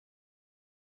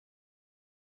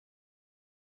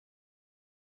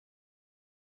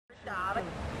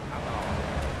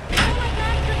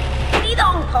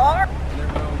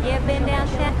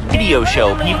Radio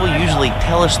show, people usually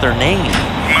tell us their name.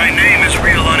 My name is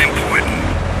real unimportant.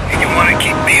 And you want to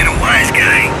keep being a wise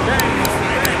guy?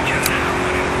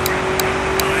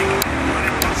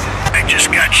 I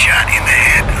just got shot in the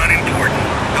head, unimportant.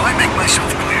 Do I make myself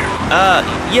clear?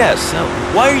 Yes.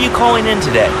 Why are you calling in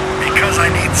today? Because I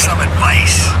need some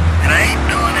advice. And I ain't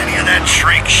doing any of that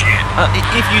shrink shit.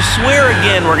 If you swear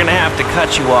again, we're gonna have to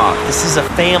cut you off. This is a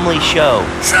family show.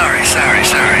 Sorry.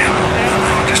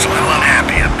 I'm just a little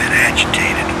unhappy, a bit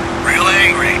agitated. Real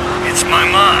angry. It's my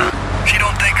mom. She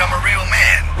don't think I'm a real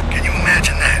man. Can you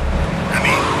imagine that? I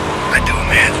mean, I do a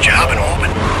man's job and all, but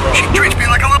she treats me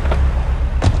like a little...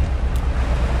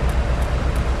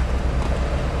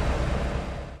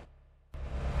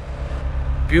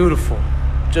 Beautiful.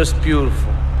 Just beautiful.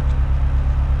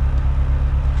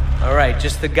 Alright,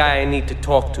 just the guy I need to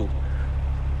talk to.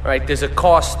 Alright, there's a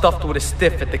car stuffed with a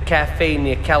stiff at the cafe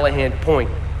near Callahan Point.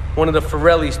 One of the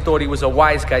Forellis thought he was a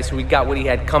wise guy, so he got what he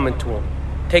had coming to him.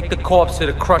 Take the corpse to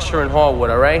the crusher in Harwood,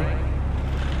 alright?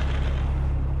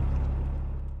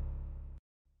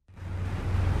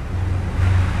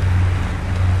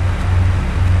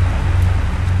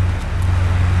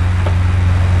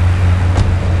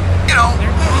 You know,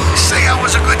 say I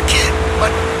was a good kid,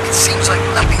 but it seems like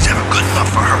nothing's ever good enough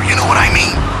for her. You know what I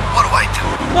mean? What do I do?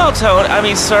 Well, Toad,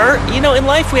 sir, you know, in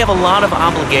life we have a lot of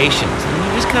obligations, and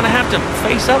you just kind of have to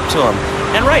face up to them.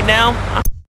 And right now,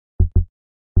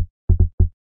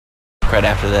 right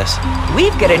after this.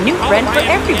 We've got a new friend for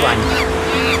everyone.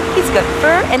 He's got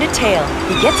fur and a tail.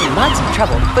 He gets in lots of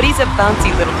trouble, but he's a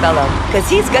bouncy little fellow, because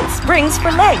he's got springs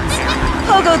for legs.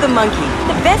 Pogo the Monkey,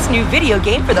 the best new video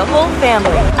game for the whole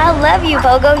family. I love you,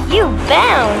 Pogo. You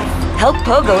bounce. Help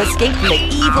Pogo escape from the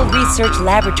evil research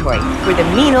laboratory where the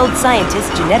mean old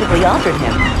scientist genetically altered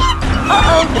him.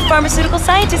 Uh-oh, the pharmaceutical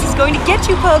scientist is going to get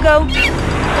you, Pogo.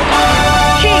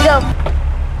 Here you go.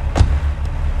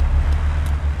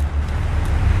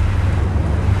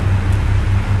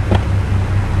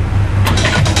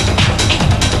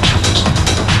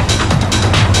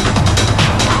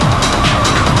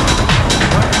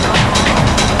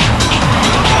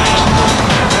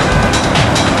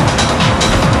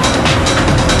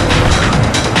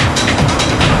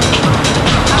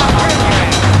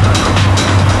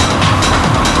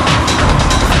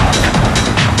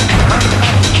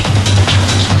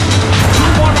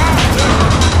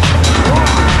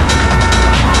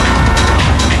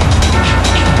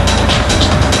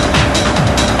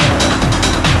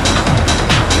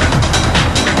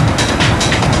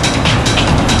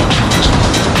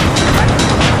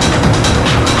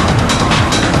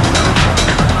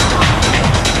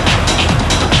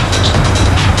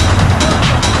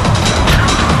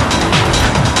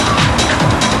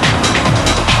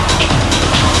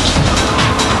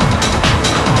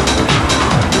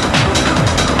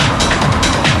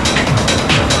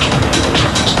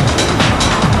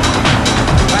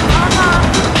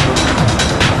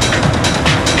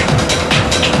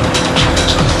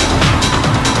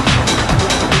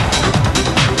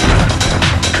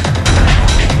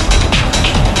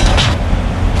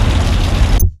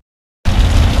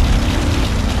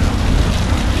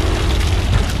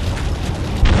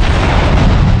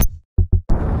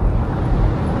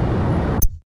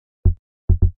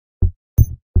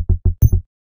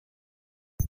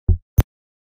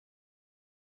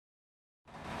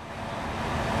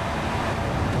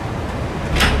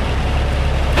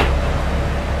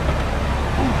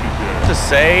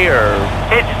 Say, or...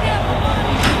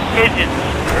 Pigeons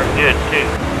are good, too.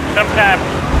 Sometimes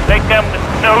they come with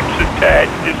notes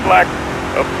attached, just like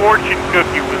a fortune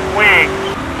cookie with wings.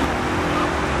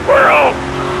 Squirrels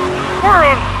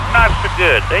not so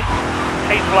good. They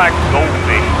taste like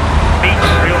goldfish. Meat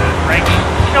real stringy.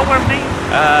 You know what I mean?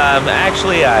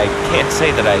 Actually, I can't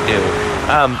say that I do.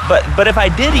 But if I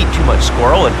did eat too much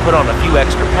squirrel and put on a few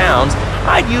extra pounds,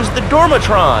 I'd use the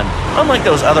Dormatron. Unlike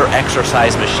those other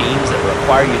exercise machines that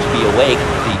require you to be awake,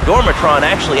 the Dormatron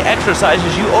actually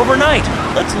exercises you overnight.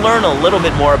 Let's learn a little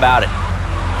bit more about it.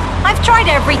 I've tried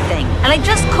everything, and I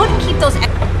just couldn't keep those...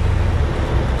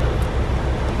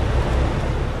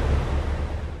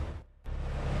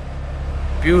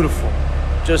 Beautiful.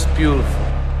 Just beautiful.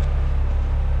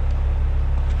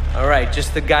 Alright,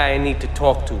 just the guy I need to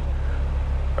talk to.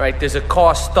 Alright, there's a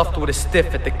car stuffed with a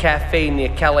stiff at the cafe near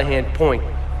Callahan Point.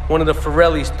 One of the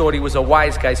Forellis thought he was a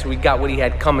wise guy, so he got what he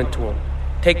had coming to him.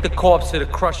 Take the corpse to the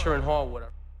crusher in Harwood.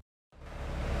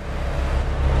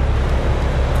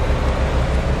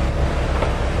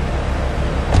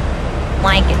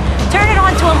 blanket. Turn it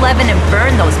on to 11 and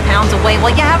burn those pounds away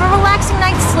while you have a relaxing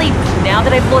night's sleep. Now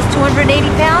that I've lost 280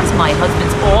 pounds, my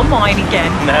husband's all mine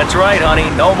again. That's right, honey.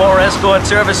 No more escort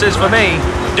services for me.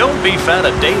 Don't be fat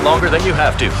a day longer than you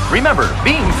have to. Remember,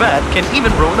 being fat can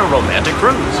even ruin a romantic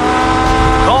cruise.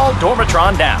 Call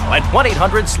Dormatron now at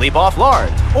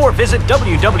 1-800-SLEEP-OFF-LARD or visit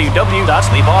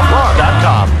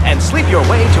www.sleepofflard.com and sleep your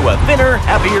way to a thinner,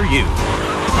 happier you.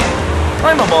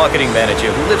 I'm a marketing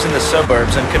manager who lives in the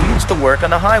suburbs and commutes to work on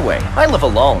the highway. I live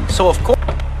alone, so of course...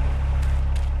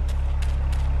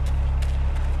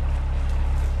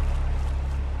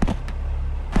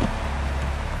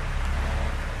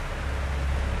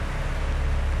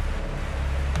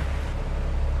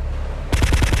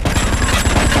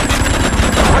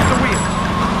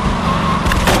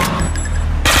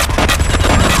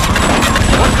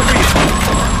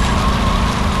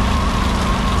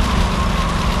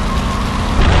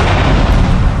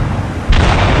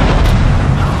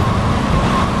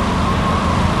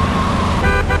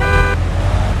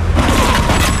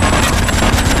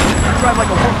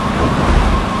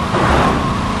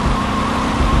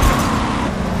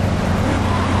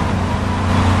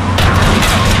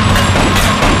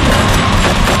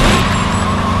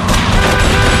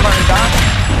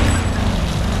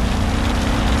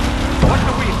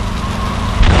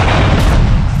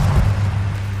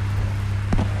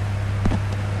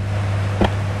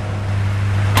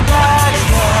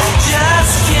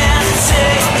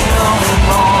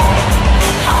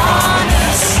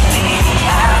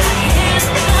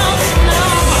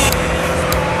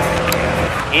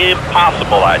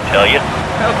 Impossible, I tell you.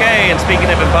 Okay, and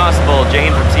speaking of impossible,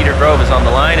 Jane from Cedar Grove is on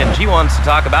the line, and she wants to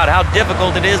talk about how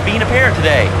difficult it is being a parent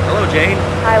today. Hello, Jane.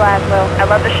 Hi, Laszlo. I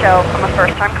love the show. I'm a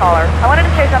first-time caller. I wanted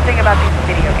to say something about these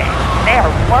video games. They are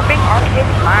warping our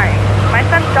kids' minds. My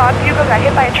son's dog, Hugo, got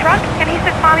hit by a truck, and he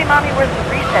said, Mommy, where's the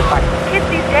reset button? Kids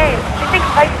these days, they think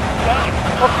life is a game.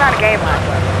 Well, it's not a game,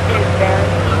 Laszlo. It is very,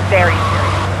 very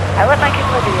serious. I let my kid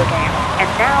play video games,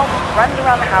 and now runs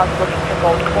around the house looking for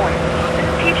gold coins. This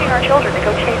is teaching our children to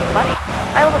go chase money.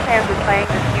 I have a fan who's playing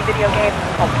this new video game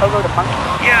called Pogo the Monkey.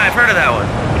 Yeah, I've heard of that one.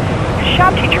 The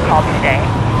shop teacher called me today,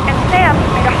 and Sam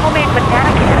made a homemade banana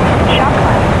cannon in shop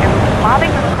class and was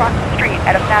lobbing them across the street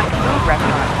at a fast food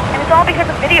restaurant. And it's all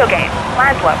because of video games.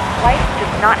 Laszlo, life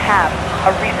does not have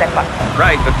a reset button.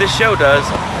 Right, but this show does.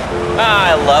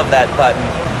 I love that button.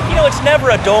 You know, it's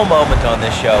never a dull moment on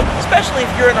this show, especially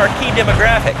if you're in our key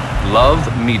demographic. Love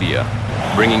media,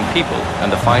 bringing people and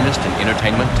the finest in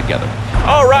entertainment together.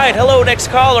 All right, hello, next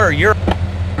caller. You're...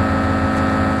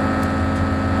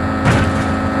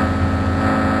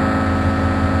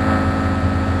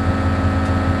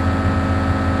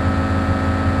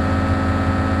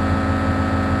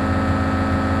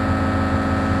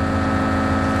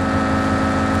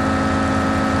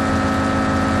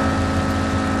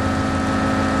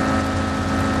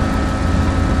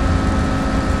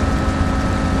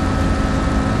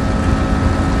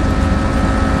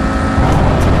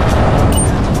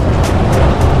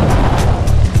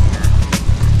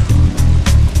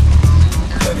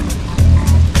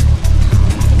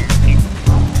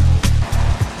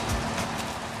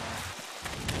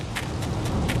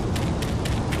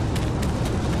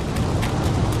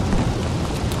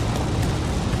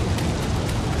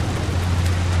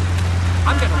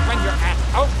 I'm gonna run your ass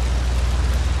out.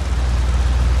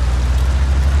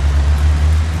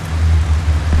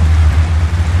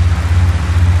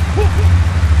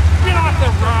 Get off the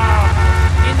road!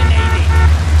 In the Navy.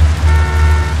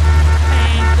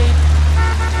 Thank you.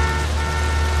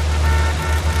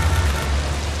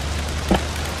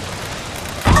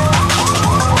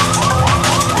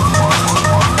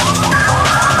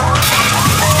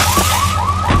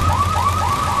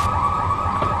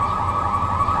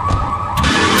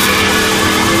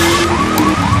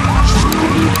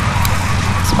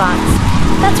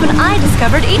 That's when I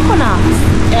discovered Equinox.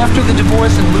 After the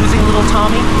divorce and losing little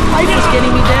Tommy, life was getting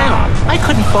me down. I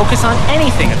couldn't focus on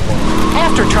anything at work.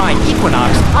 After trying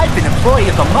Equinox, I've been Employee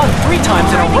of the Month 3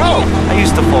 times in a row. I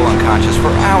used to fall unconscious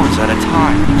for hours at a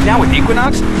time. Now with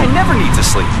Equinox, I never need to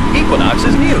sleep. Equinox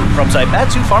is new from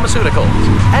Zaibatsu Pharmaceuticals.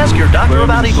 Ask your doctor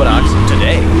about Equinox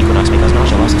today. Equinox may cause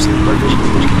nausea, loss of sleep, blood vision,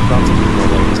 which can be problems in people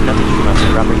areas. Nothing Equinox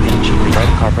are operating in cheap,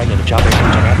 riding car, pregnant, a job, or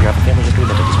after you have a family history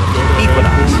of mental disorder.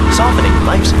 Equinox, softening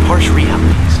life's harsh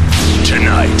realities.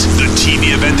 Tonight, the TV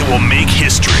event that will make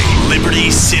history, Liberty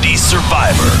City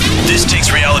Survivor. This takes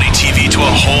reality TV to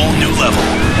a whole new level.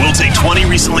 We'll take 20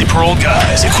 recently paroled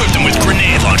guys, equip them with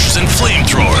grenade launchers and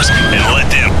flamethrowers, and let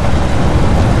them